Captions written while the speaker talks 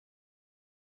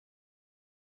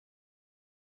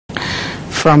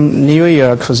From New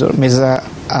York, Huzur, Mirza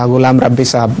Ghulam Rabbi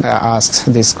Sahab asked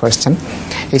this question.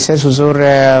 He says, Huzur,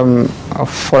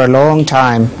 for a long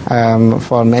time,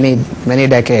 for many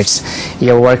decades,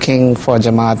 you're working for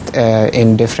Jamaat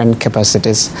in different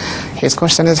capacities. His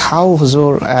question is, how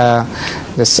Huzur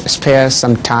spares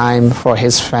some time for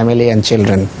his family and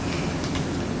children?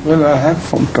 Well, I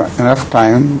have enough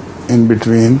time in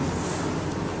between,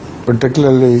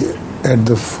 particularly at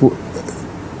the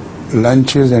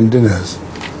lunches and dinners.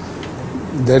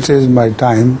 That is my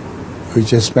time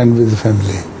which I spend with the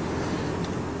family.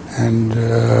 And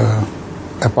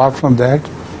apart from that,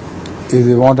 if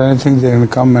they want anything, they can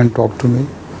come and talk to me.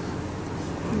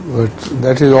 But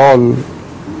that is all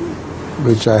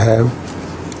which I have.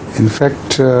 In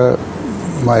fact,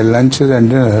 my lunches and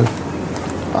dinner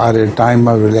are a time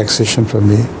of relaxation for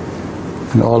me.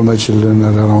 And all my children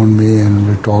are around me and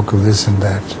we talk of this and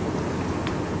that.